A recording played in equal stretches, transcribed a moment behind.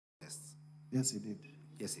Yes, he did.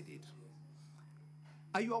 Yes, he did.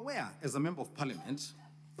 Are you aware, as a member of parliament,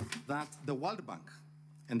 that the World Bank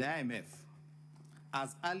and the IMF,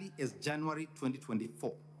 as early as January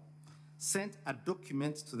 2024, sent a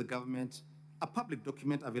document to the government, a public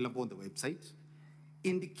document available on the website,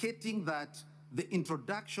 indicating that the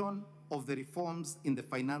introduction of the reforms in the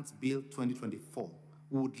Finance Bill 2024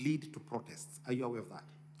 would lead to protests? Are you aware of that?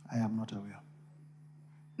 I am not aware.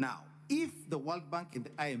 Now, if the World Bank and the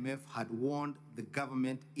IMF had warned the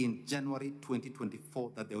government in January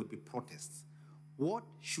 2024 that there would be protests, what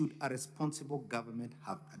should a responsible government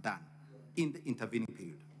have done in the intervening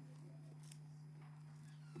period?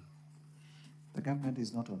 The government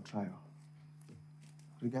is not on trial.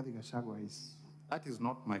 Rigathi Gachagua is... That is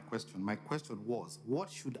not my question. My question was,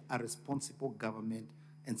 what should a responsible government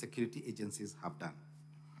and security agencies have done?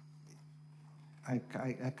 I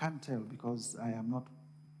can't tell because I am not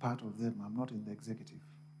part of them. I'm not in the executive.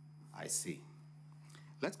 I see.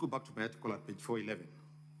 Let's go back to my article at page 411.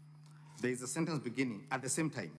 There is a sentence beginning, at the same time,